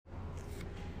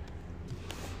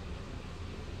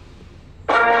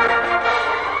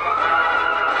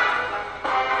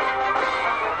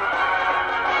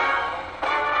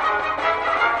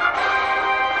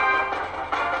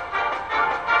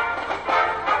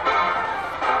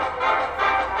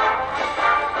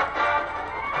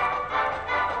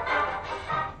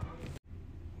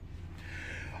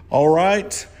All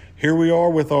right, here we are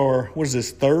with our, what is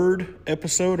this, third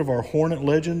episode of our Hornet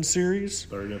Legends series?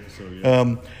 Third episode,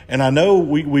 yeah. And I know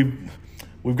we've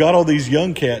got all these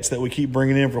young cats that we keep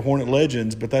bringing in for Hornet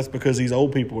Legends, but that's because these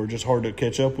old people are just hard to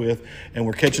catch up with, and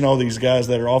we're catching all these guys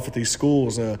that are off at these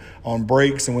schools on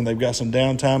breaks and when they've got some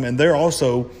downtime, and they're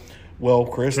also, well,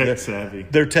 Chris, tech savvy.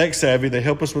 They're tech savvy. They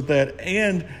help us with that,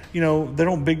 and they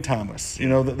don't big time us.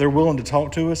 They're willing to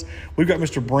talk to us. We've got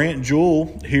Mr. Brandt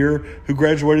Jewell here, who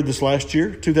graduated this last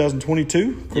year,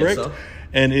 2022, correct? Yes, sir.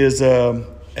 And is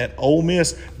at Ole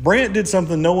Miss. Brandt did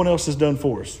something no one else has done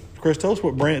for us. Chris, tell us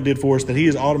what Brandt did for us that he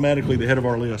is automatically the head of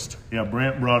our list. Yeah,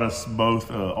 Brandt brought us both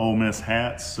Ole Miss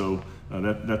hats, so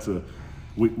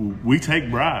we take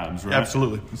bribes, right?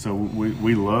 Absolutely. So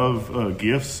we love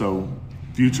gifts. So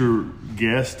future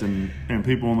guests and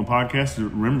people on the podcast,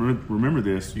 remember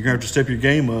this. You're gonna have to step your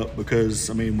game up because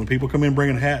when people come in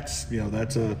bringing hats,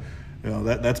 that's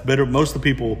better. Most of the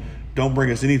people don't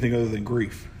bring us anything other than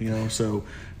grief. So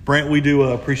Brandt, we do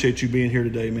appreciate you being here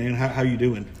today, man. How you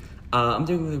doing? I'm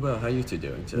doing really well. How are you two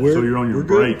doing today? So you're on your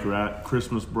break, good. Right?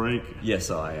 Christmas break? Yes,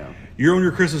 I am. You're on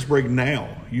your Christmas break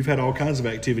now. You've had all kinds of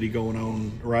activity going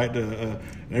on, right?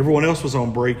 Everyone else was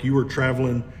on break. You were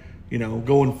traveling,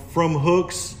 going from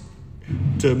Hooks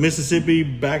to Mississippi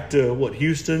back to,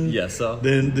 Houston? Yes, sir.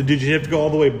 Then did you have to go all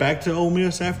the way back to Ole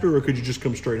Miss after, or could you just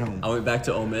come straight home? I went back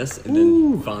to Ole Miss and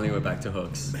then finally went back to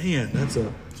Hooks. Man, that's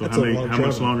a So that's how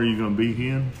much longer are you going to be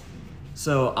here?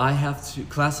 So I have to,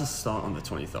 classes start on the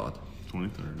 23rd.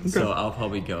 23rd. Okay. So I'll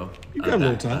probably go. You got a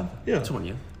little time. Yeah.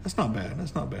 20th. That's not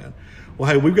bad. Well,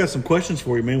 hey, we've got some questions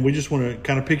for you, man. We just want to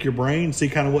kind of pick your brain, see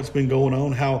kind of what's been going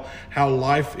on, how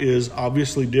life is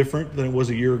obviously different than it was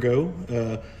a year ago.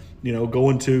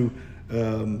 Going to,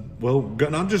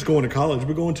 not just going to college,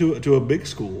 but going to a big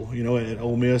school, at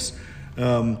Ole Miss.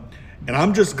 And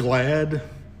I'm just glad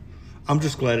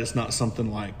it's not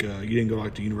something like you didn't go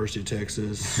like the University of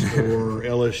Texas or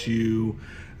LSU.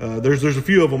 There's a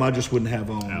few of them I just wouldn't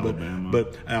have on. Alabama.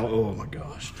 Oh my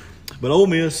gosh. But Ole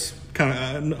Miss,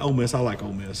 I like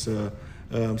Ole Miss. So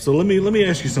let me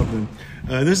ask you something.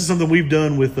 And this is something we've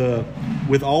done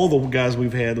with all the guys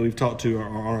we've had that we've talked to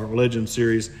on our Legend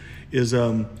series. Is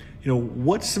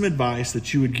what's some advice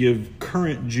that you would give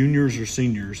current juniors or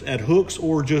seniors at Hooks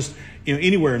or just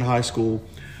anywhere in high school?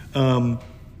 On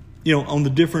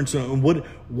the difference.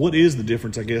 What is the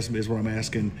difference? I guess is what I'm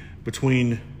asking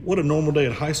between what a normal day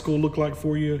at high school looked like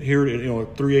for you here at a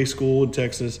 3A school in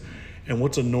Texas. And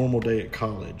what's a normal day at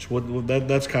college?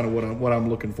 That's kind of what I'm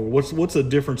looking for. What's the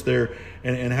difference there,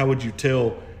 and how would you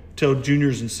tell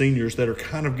juniors and seniors that are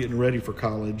kind of getting ready for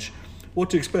college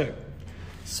what to expect?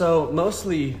 So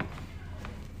mostly,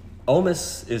 Ole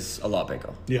Miss is a lot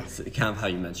bigger. Yeah, it's kind of how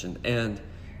you mentioned, and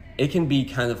it can be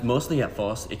kind of mostly at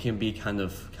first. It can be kind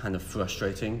of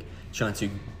frustrating trying to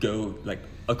go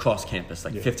across campus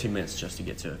 15 minutes just to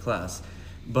get to a class.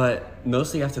 But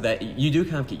mostly after that, you do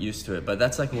kind of get used to it. But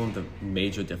that's one of the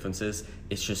major differences.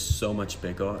 It's just so much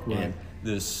bigger, right. And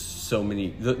there's so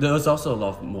many. There's also a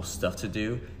lot more stuff to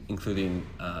do, including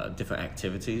different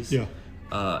activities. Yeah.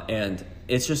 And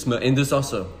it's just, and there's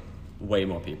also way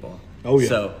more people. Oh yeah.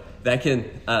 So that can,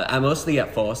 mostly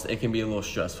at first, it can be a little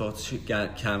stressful to kind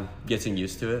of getting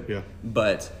used to it. Yeah.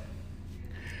 But.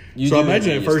 So I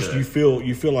imagine at first you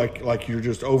feel like you're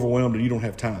just overwhelmed and you don't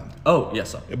have time. Oh,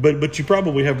 yes, sir. But you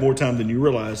probably have more time than you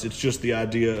realize. It's just the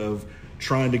idea of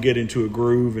trying to get into a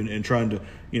groove and trying to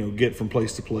get from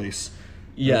place to place.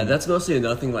 Yeah, that's mostly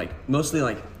another thing.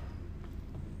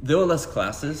 There are less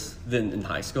classes than in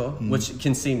high school, which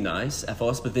can seem nice at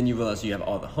first, but then you realize you have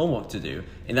all the homework to do,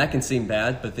 and that can seem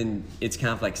bad. But then it's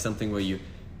kind of like something where you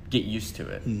get used to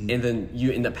it, and then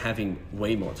you end up having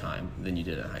way more time than you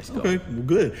did in high school. Okay, well,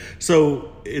 good.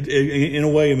 So in a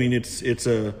way,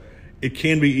 it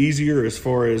can be easier as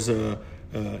far as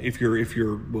if you're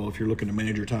looking to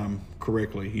manage your time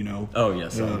correctly. Oh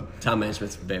yes, time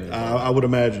management's very important. I would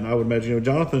imagine.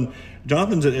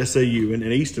 Jonathan's at SAU and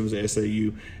Easton's at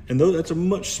SAU, and that's a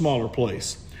much smaller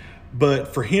place.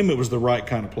 But for him, it was the right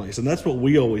kind of place, and that's what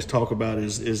we always talk about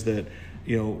is that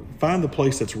find the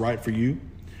place that's right for you.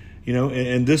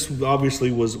 And this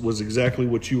obviously was exactly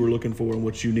what you were looking for and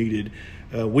what you needed.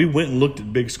 We went and looked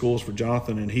at big schools for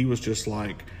Jonathan, and he was just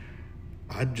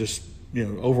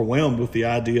overwhelmed with the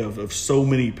idea of so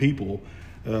many people.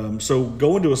 So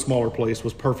going to a smaller place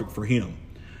was perfect for him.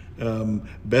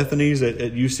 Bethany's at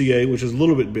UCA, which is a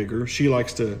little bit bigger. She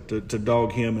likes to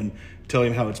dog him and tell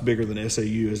him how it's bigger than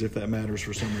SAU, as if that matters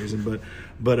for some reason.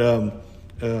 But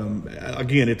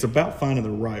again, it's about finding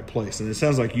the right place, and it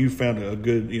sounds like you found a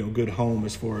good home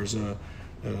as far as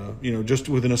just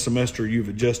within a semester you've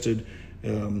adjusted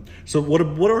So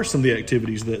what are some of the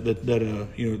activities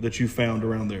that you found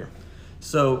around there?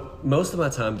 So most of my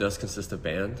time does consist of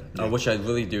band, which I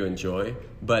really do enjoy.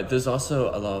 But there's also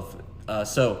a lot of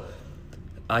so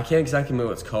I can't exactly remember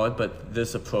what it's called, but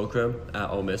there's a program at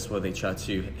Ole Miss where they try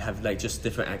to have like just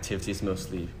different activities,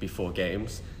 mostly before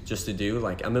games, just to do.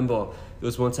 Like I remember there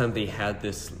was one time they had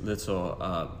this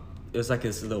little. It was like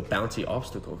this little bounty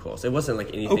obstacle course. It wasn't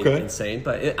like anything insane,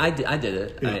 but I did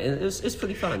it, and it's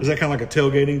pretty fun. Is that kind of like a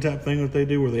tailgating type thing that they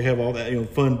do, where they have all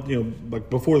that fun, like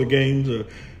before the games,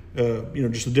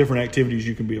 just the different activities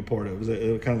you can be a part of? Is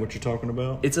that kind of what you're talking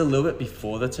about? It's a little bit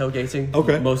before the tailgating.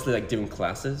 Okay. Mostly like doing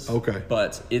classes. Okay.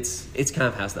 But it's kind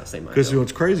of has that same idea. Because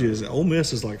what's crazy is Ole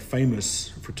Miss is like famous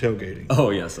for tailgating.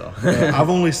 Oh yeah, so I've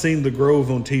only seen the Grove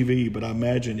on TV, but I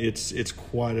imagine it's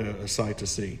quite a sight to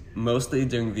see. Mostly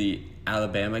during the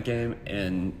Alabama game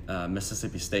and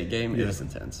Mississippi State game, it was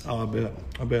intense. Oh,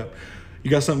 I bet. You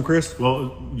got something, Chris?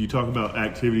 Well, you talk about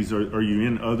activities. Are you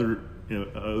in other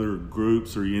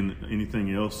groups? Are you in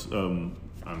anything else? I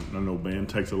know band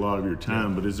takes a lot of your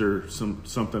time, but is there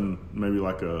something maybe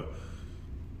like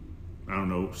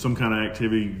some kind of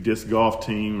activity, disc golf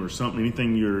team or something,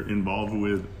 anything you're involved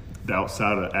with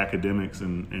outside of academics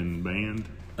and band?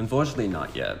 Unfortunately,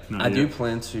 not yet. I do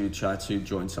plan to try to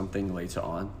join something later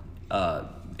on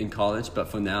in college, but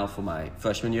for now, for my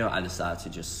freshman year, I decided to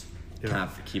just kind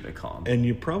of keep it calm. And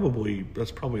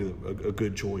that's probably a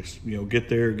good choice. Get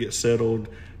there, get settled,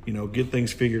 get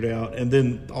things figured out, and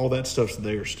then all that stuff's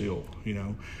there still.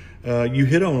 You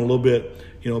hit on a little bit,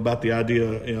 about the idea,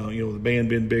 the band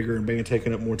being bigger and band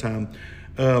taking up more time.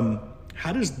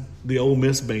 How does the Ole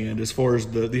Miss band, as far as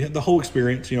the whole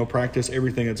experience, practice,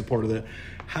 everything that's a part of that,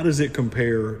 how does it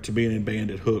compare to being in band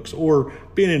at Hooks or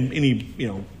being in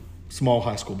any, small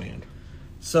high school band?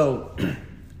 So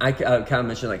I kind of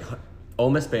mentioned like Ole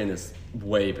Miss band is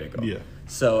way bigger. Yeah.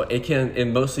 So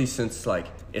and mostly since like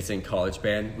it's in college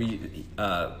band, we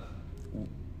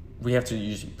have to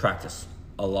usually practice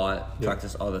a lot,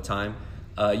 practice all the time.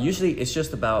 Usually it's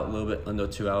just about a little bit under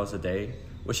 2 hours a day,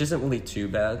 which isn't really too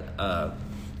bad.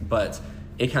 But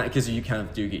it because you kind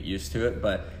of do get used to it,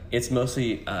 but it's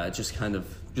mostly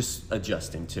just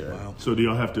adjusting to it. Wow. So do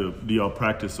y'all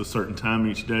practice a certain time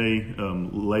each day,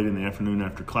 late in the afternoon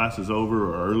after class is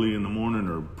over, or early in the morning,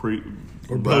 or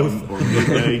both, or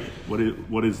midday?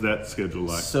 What is that schedule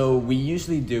like? So we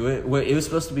usually do it. Well, it was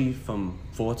supposed to be from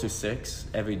 4 to 6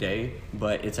 every day,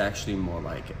 but it's actually more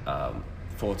like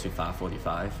 4 to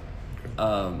 5:45.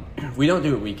 We don't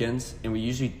do it weekends, and we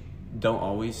usually don't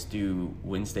always do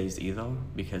Wednesdays either,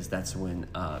 because that's when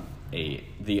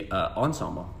the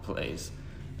ensemble plays.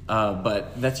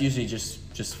 But that's usually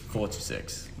just 4 to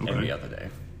 6 every other day.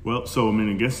 Well, so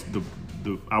I guess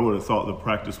I would have thought the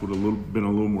practice would have been a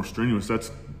little more strenuous.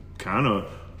 That's kind of,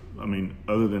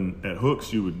 other than at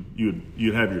Hooks,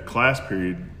 you'd have your class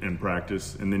period in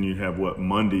practice, and then you'd have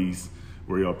Mondays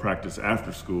where y'all practice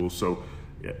after school. So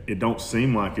it don't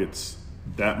seem like it's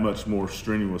that much more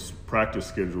strenuous practice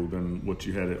schedule than what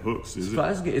you had at Hooks, is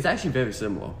it? It's actually very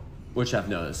similar, which I've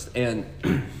noticed. And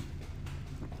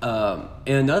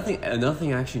another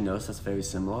thing I actually noticed that's very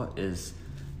similar is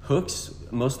Hooks,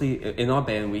 mostly in our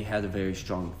band, we had a very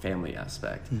strong family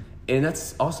aspect. And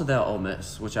that's also there at Ole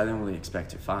Miss, which I didn't really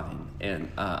expect to find.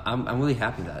 And I'm really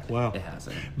happy that it has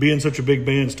it. Being such a big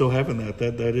band, still having that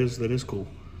is cool.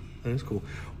 That is cool.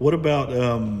 What about,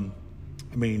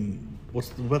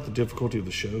 what's about the difficulty of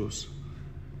the shows?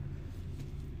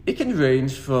 It can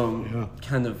range from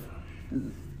kind of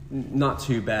not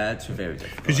too bad to very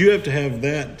difficult. Because you have to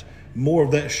have more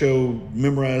of that show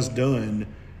memorized, done,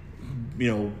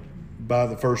 by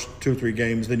the first 2 or 3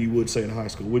 games than you would, say, in high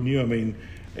school, wouldn't you?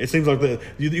 It seems like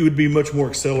you would be much more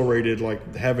accelerated,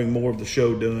 like having more of the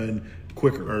show done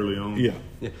quicker. Early on.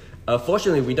 Yeah.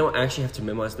 Fortunately, we don't actually have to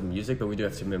memorize the music, but we do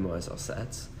have to memorize our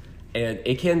sets. And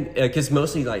it can, because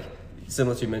mostly, like,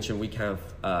 similar to you mentioned, we kind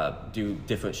of do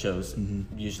different shows,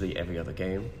 usually every other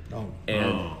game.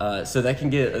 So that can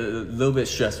get a little bit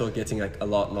stressful, getting like a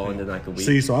lot longer than like a week.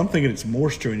 See, so I'm thinking it's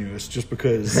more strenuous just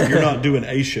because you're not doing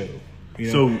a show.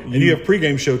 So you have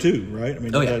pregame show too, right?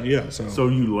 So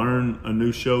you learn a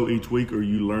new show each week, or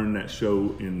you learn that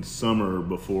show in summer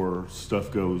before stuff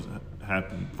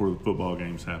happen, before the football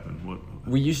games happen? What?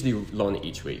 We usually learn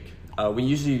each week. We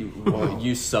usually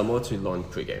use summer to learn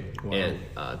pregame and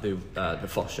the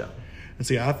fall show. And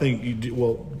see, I think you do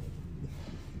well.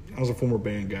 I was a former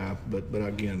band guy, but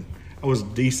again, I was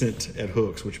decent at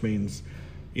Hooks, which means,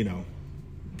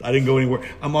 I didn't go anywhere.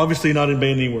 I'm obviously not in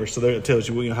band anywhere, so that tells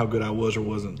you, how good I was or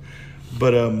wasn't.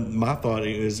 But my thought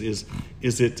is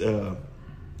it? Do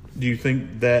you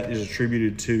think that is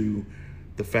attributed to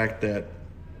the fact that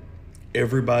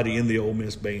everybody in the Ole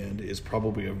Miss band is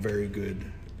probably a very good,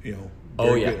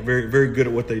 very, very good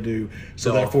at what they do.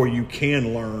 So therefore, you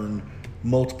can learn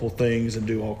multiple things and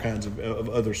do all kinds of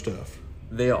other stuff.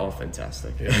 They are all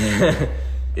fantastic. Yeah.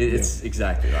 It's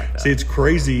exactly like that. See, it's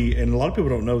crazy, and a lot of people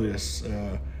don't know this.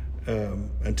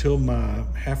 Until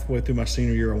halfway through my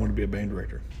senior year, I wanted to be a band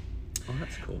director. Oh,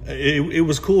 that's cool. It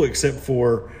was cool, except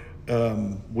for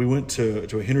we went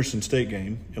to a Henderson State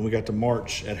game, and we got to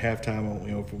march at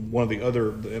halftime. From one of the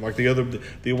other,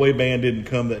 the away band didn't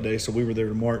come that day, so we were there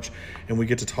to march, and we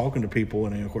get to talking to people,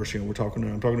 and of course, I'm talking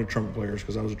to trumpet players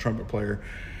because I was a trumpet player,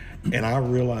 and I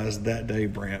realized that day,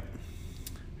 Brandt,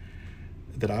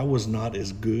 that I was not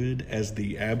as good as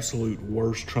the absolute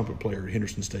worst trumpet player at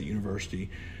Henderson State University.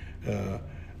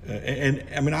 And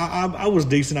I mean, I was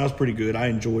decent. I was pretty good. I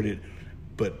enjoyed it,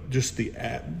 but just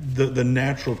the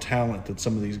natural talent that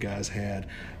some of these guys had,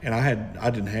 and I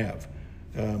didn't have.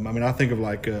 I mean, I think of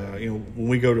when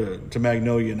we go to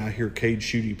Magnolia and I hear Cade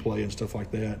Schutte play and stuff like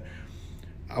that,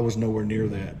 I was nowhere near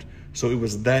that. So it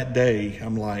was that day.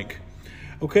 I'm like,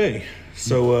 okay,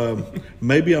 so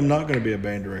maybe I'm not going to be a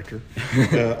band director.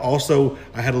 Also,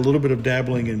 I had a little bit of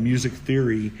dabbling in music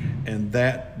theory, and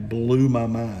that blew my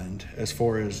mind as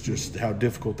far as just how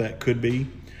difficult that could be.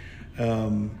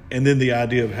 And then the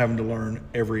idea of having to learn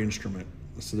every instrument.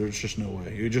 So there's just no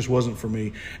way. It just wasn't for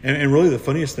me. And really the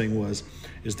funniest thing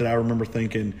is that I remember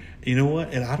thinking, you know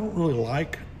what, and I don't really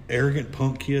like arrogant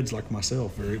punk kids like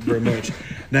myself very, very much.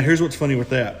 Now, here's what's funny with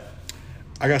that.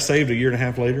 I got saved a year and a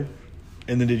half later,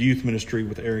 and then did youth ministry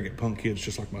with arrogant punk kids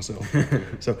just like myself.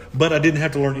 But I didn't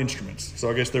have to learn instruments. So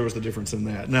I guess there was the difference in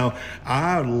that. Now,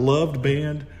 I loved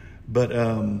band, but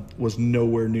was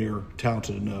nowhere near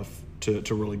talented enough to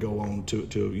really go on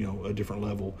to a different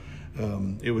level.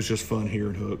 It was just fun here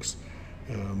in Hooks.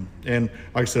 And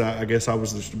like I said, I guess I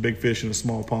was just a big fish in a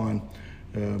small pond.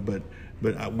 But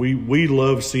we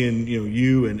love seeing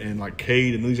you and like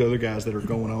Cade and these other guys that are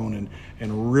going on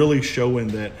and really showing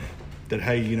that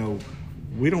hey,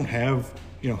 we don't have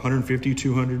 150,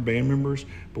 200 band members,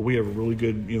 but we have really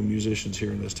good musicians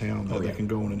here in this town that can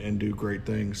go on and do great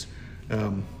things.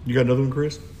 You got another one,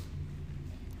 Chris?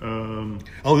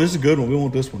 This is a good one. We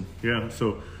want this one. Yeah.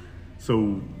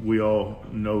 So we all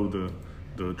know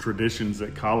the traditions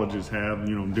that colleges have.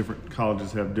 Different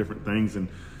colleges have different things, and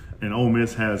Ole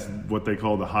Miss has what they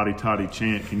call the hotty toddy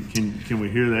chant. Can we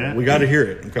hear that? We got to hear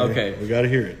it. Okay. We got to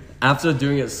hear it. After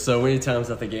doing it so many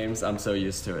times at the games, I'm so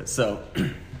used to it. So,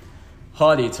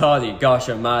 hotty toddy, gosh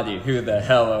almighty, who the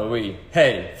hell are we?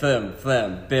 Hey, flim,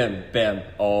 bim, bam,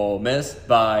 Ole Miss,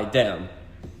 by damn.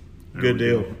 Good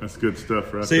deal. That's good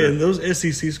stuff, right? See, there. and those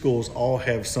SEC schools all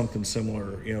have something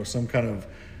similar. Some kind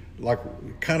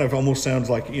of almost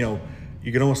sounds like you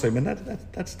can almost say, man,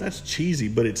 that's cheesy,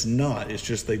 but it's not. It's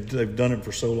just they've done it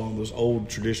for so long. Those old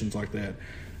traditions like that.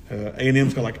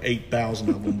 A&M's got like 8,000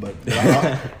 of them, but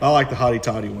I like the hotty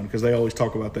toddy one because they always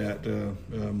talk about that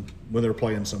when they're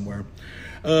playing somewhere.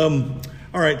 All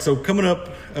right, so coming up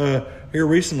here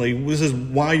recently, this is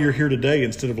why you're here today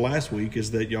instead of last week,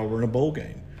 is that y'all were in a bowl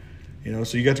game.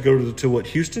 So you got to go to what,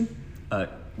 Houston?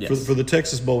 Yes. For the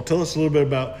Texas Bowl. Tell us a little bit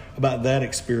about that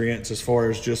experience as far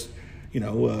as just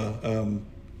what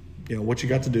you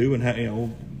got to do and how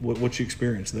what you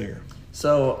experienced there.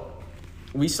 So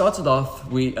we started off.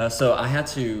 So I had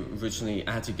to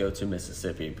go to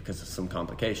Mississippi because of some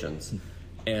complications,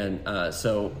 and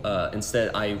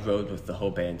instead I rode with the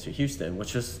whole band to Houston,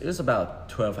 which was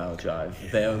about a 12-hour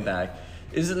drive there and back.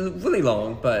 It was really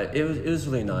long, but it was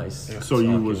really nice. Yeah. So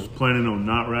you was planning on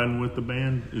not riding with the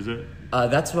band? Is it?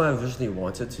 That's what I originally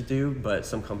wanted to do, but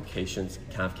some complications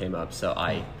kind of came up, so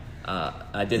I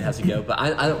did have to go. But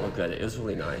I don't regret it. It was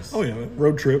really nice. Oh,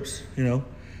 road trips,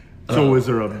 So is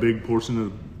there a big portion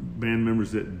of band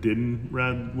members that didn't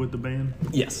ride with the band?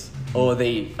 Yes. Or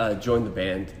they joined the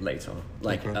band later.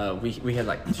 We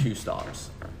had 2 stops.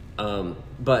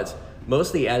 But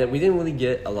mostly we didn't really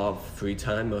get a lot of free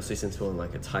time, mostly since we're on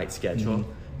a tight schedule.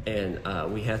 Mm-hmm.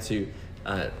 And we had to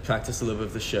practice a little bit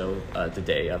of the show the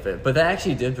day of it. But that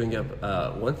actually did bring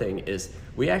up one thing is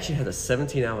we actually had a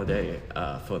 17-hour day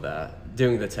for that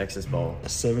during the Texas Bowl. A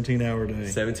 17-hour day.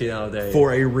 17-hour day.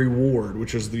 For a reward,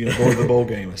 which is going to the bowl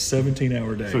game. A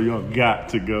 17-hour day. So y'all got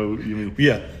to go, you mean?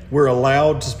 Yeah. We're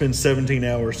allowed to spend 17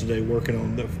 hours today working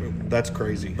on that's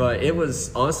crazy. But it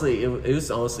was honestly, it was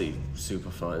honestly super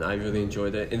fun. I really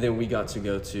enjoyed it. And then we got to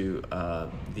go to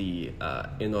the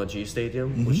NRG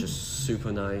Stadium, mm-hmm. which is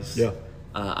super nice. Yeah.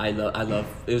 I love.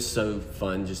 It was so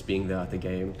fun just being there at the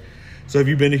game. So have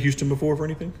you been to Houston before for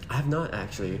anything? I have not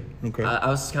actually. Okay. I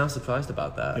was kind of surprised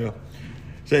about that. Yeah.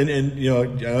 So, and you know,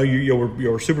 I know you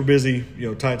were super busy,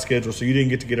 tight schedule, so you didn't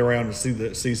get to get around and see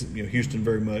Houston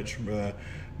very much.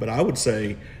 But I would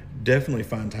say definitely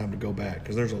find time to go back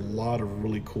because there's a lot of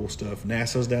really cool stuff.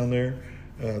 NASA's down there.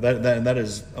 That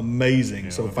is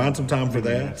amazing. So find some time for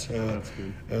that. That's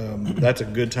good. That's a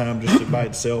good time just by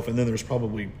itself. And then there's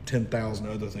probably 10,000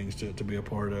 other things to be a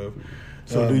part of.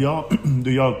 So do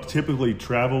y'all typically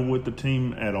travel with the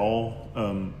team at all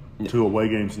to away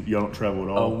games? Y'all don't travel at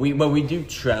all? We do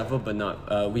travel, but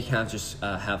not. We kind of just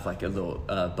have like a little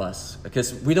bus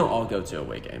because we don't all go to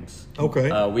away games.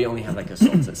 Okay. We only have like a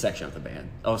Sultan section of the band.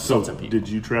 Oh, So Sultan people. did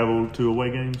you travel to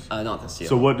away games? Not this year.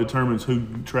 So what determines who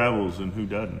travels and who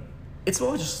doesn't? It's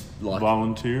more just luck.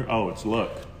 Volunteer? Oh, it's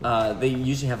luck. They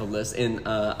usually have a list, and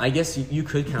I guess you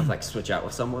could kind of like switch out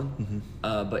with someone,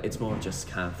 but it's more just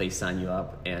kind of they sign you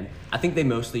up, and I think they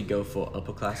mostly go for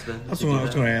upperclassmen. That's what I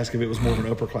was going to ask if it was more of an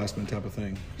upperclassman type of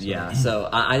thing. So. Yeah, so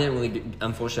I didn't really,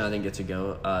 unfortunately, I didn't get to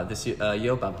go this year,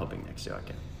 but I'm hoping next year I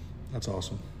can. That's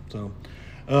awesome. So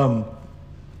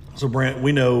Brandt,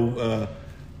 we know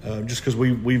just because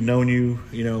we've known you,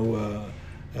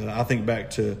 I think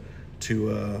back to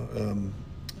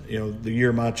the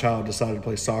year my child decided to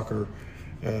play soccer,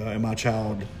 and my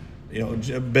child,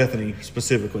 Bethany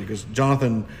specifically, because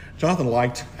Jonathan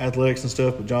liked athletics and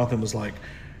stuff, but Jonathan was like,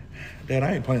 Dad,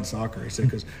 I ain't playing soccer. He said,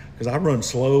 because I run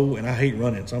slow and I hate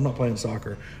running, so I'm not playing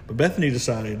soccer. But Bethany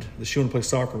decided that she wanted to play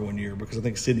soccer one year because I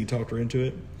think Sydney talked her into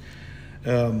it.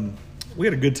 We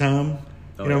had a good time.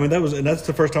 That's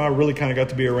the first time I really kind of got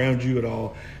to be around you at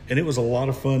all, and it was a lot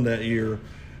of fun that year.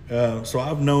 So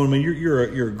I've known.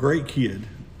 You're a great kid,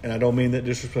 and I don't mean that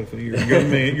disrespectfully. You're a young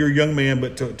man. You're a young man,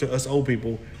 but to us old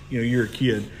people, you're a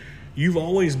kid. You've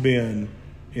always been,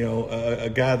 a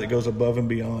guy that goes above and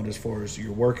beyond as far as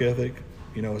your work ethic.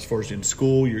 As far as in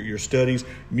school, your studies,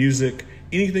 music,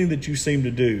 anything that you seem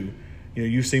to do.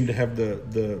 You seem to have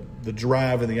the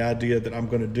drive and the idea that I'm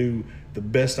going to do the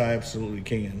best I absolutely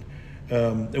can.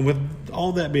 And with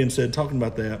all that being said, talking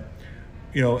about that.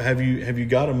 Have you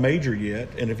got a major yet?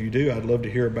 And if you do, I'd love to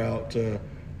hear about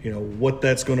what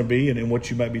that's going to be and what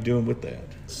you might be doing with that.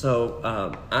 So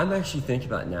I'm actually thinking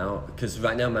about now because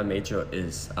right now my major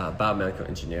is biomedical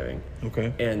engineering.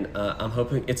 Okay. And I'm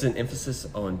hoping it's an emphasis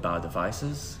on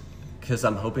biodevices because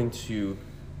I'm hoping to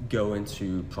go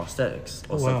into prosthetics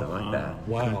or something like that.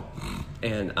 Wow.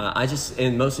 And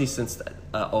and mostly since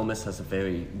Ole Miss has a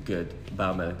very good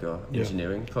biomedical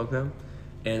engineering program.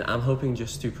 And I'm hoping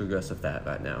just to progress with that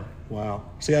right now. Wow.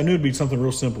 See, I knew it'd be something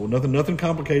real simple. Nothing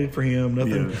complicated for him.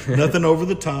 Nothing over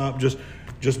the top. Just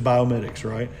biomedics,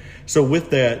 right? So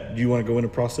with that, do you want to go into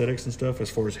prosthetics and stuff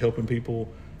as far as helping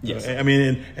people? Yes.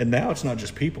 And now it's not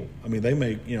just people. I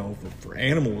make for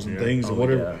animals and things and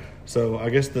whatever. Yeah. So I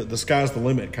guess the sky's the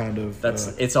limit, kind of.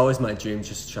 It's always my dream.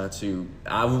 Just try to.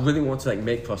 I really want to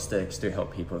make prosthetics to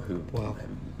help people who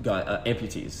got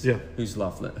amputees. Yeah. Who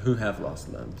have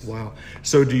lost limbs. Wow.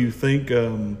 So do you think?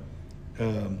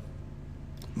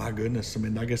 My goodness.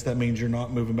 I guess that means you're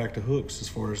not moving back to hooks as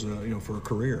far as for a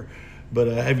career. But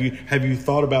have you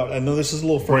thought about? I know this is a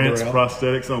little further Brandt's out.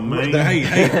 Prosthetics on Main.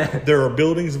 Hey, there are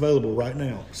buildings available right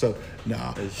now. So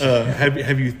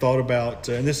have you thought about?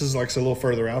 And this is like a little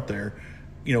further out there.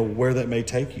 Where that may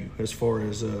take you as far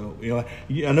as I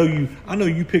know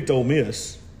you picked Ole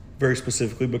Miss very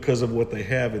specifically because of what they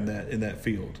have in that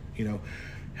field.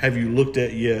 Have you looked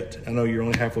at yet? I know you're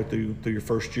only halfway through your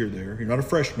first year there. You're not a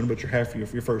freshman, but you're half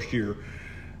your first year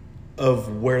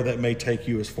of where that may take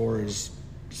you as far as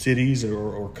cities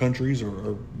or countries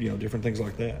or different things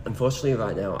like that. Unfortunately,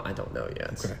 right now I don't know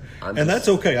yet. Okay, that's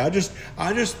okay. I just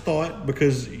thought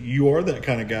because you are that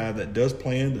kind of guy that does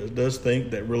plan, that does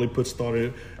think, that really puts thought in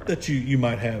it, that you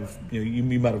might have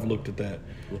you might have looked at that.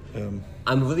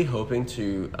 I'm really hoping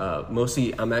to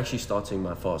mostly. I'm actually starting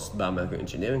my first biomedical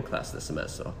engineering class this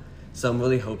semester. So I'm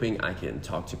really hoping I can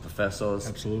talk to professors,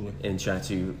 absolutely, and try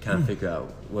to kind of figure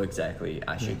out what exactly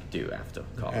I should do after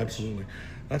college. Absolutely.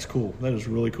 That's cool. That is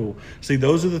really cool. See,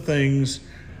 those are the things,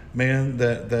 man,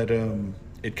 that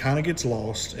it kind of gets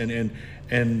lost. And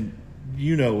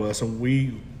us, and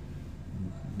we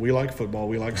like football,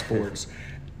 we like sports,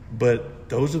 but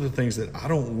those are the things that I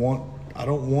don't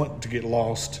want to get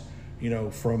lost,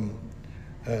 from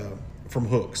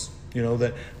hooks.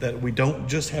 That we don't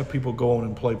just have people go on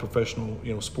and play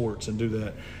professional, sports and do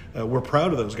that. We're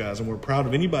proud of those guys, and we're proud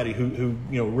of anybody who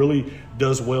really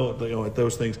does well at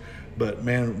those things. But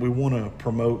man, we want to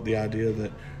promote the idea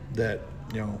that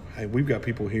hey, we've got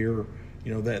people here,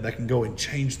 that can go and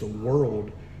change the world,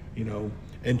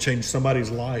 and change somebody's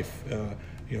life,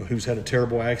 who's had a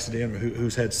terrible accident or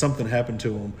who's had something happen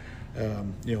to them,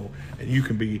 You know, and you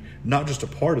can be not just a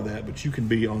part of that, but you can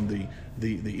be on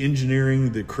the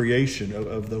engineering, the creation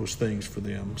of those things for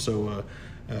them. So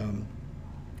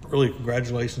really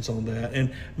congratulations on that.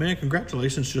 And man,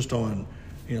 congratulations just on,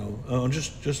 you know, on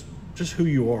just who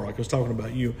you are. Like I was talking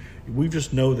about you, we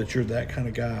just know that you're that kind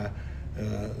of guy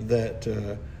that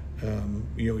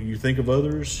you know, you think of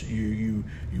others, you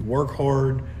work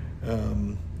hard.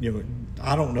 You know,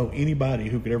 I don't know anybody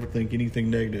who could ever think anything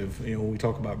negative, you know, when we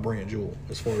talk about Brandt Jewell,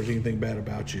 as far as anything bad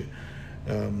about you.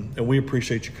 And we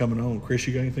appreciate you coming on. Chris,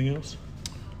 you got anything else?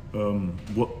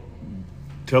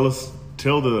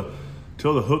 Tell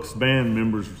the Hooks band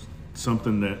members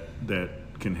something that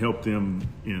can help them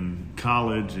in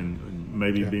college and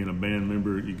maybe being a band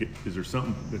member. Is there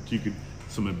something that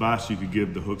some advice you could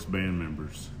give the Hooks band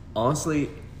members? Honestly,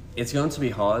 it's going to be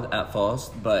hard at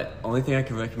first, but only thing I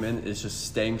can recommend is just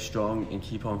staying strong and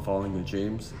keep on following your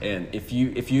dreams. And if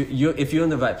you're in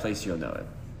the right place, you'll know it.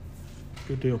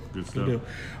 Good deal. Good stuff. Good deal.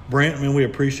 Brandt, man, we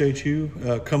appreciate you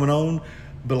coming on.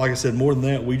 But like I said, more than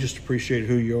that, we just appreciate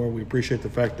who you are. We appreciate the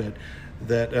fact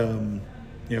that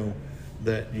you know,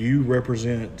 that you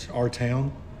represent our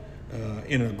town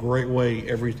in a great way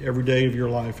every day of your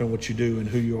life, and what you do and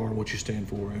who you are and what you stand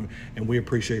for. And we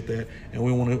appreciate that. And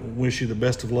we want to wish you the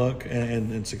best of luck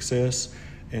and success.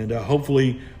 And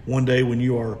hopefully one day when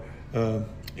you are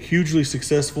hugely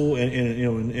successful and you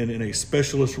know, in a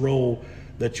specialist role,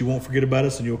 that you won't forget about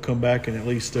us and you'll come back and at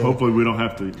least hopefully we don't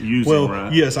have to use well, them,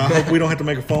 right? Yes, I hope we don't have to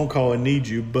make a phone call and need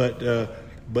you, but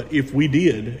if we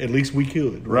did, at least we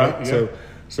could, right? Yeah.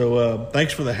 So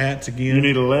thanks for the hats again. You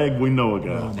need a leg, we know a guy.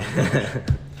 Oh, my God.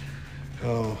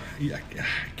 Oh, yeah, I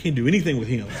can't do anything with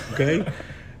him, okay?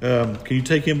 Can you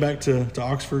take him back to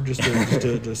Oxford just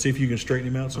to see if you can straighten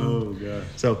him out some? Oh, God.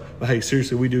 So, but hey,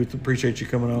 seriously, we do appreciate you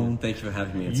coming on. Thank you for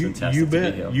having me. It's fantastic you to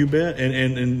bet, be here. You bet.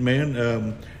 And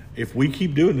man, if we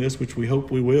keep doing this, which we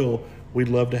hope we will, we'd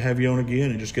love to have you on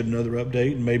again and just get another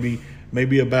update, and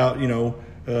maybe about, you know,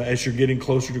 as you're getting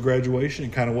closer to graduation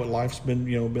and kind of what life's been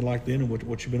like then and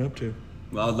what you've been up to.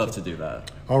 Well, I'd love to do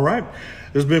that. All right.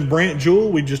 This has been Brandt Jewell.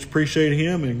 We just appreciate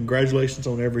him, and congratulations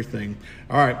on everything.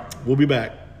 All right. We'll be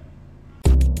back.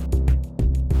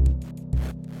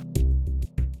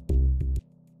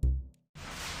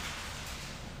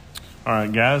 All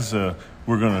right, guys,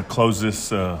 we're going to close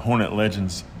this Hornet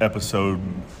Legends episode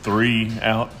 3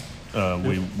 out.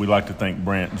 We like to thank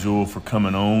Brandt Jewell for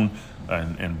coming on,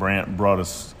 and Brandt brought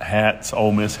us hats,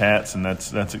 Ole Miss hats, and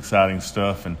that's exciting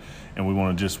stuff. And we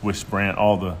want to just wish Brandt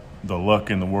all the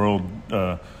luck in the world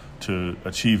to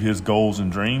achieve his goals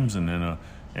and dreams. And then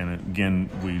again,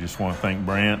 we just want to thank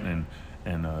Brandt,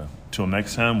 and till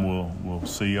next time, we'll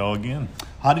see y'all again.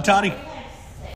 Hotty toddy.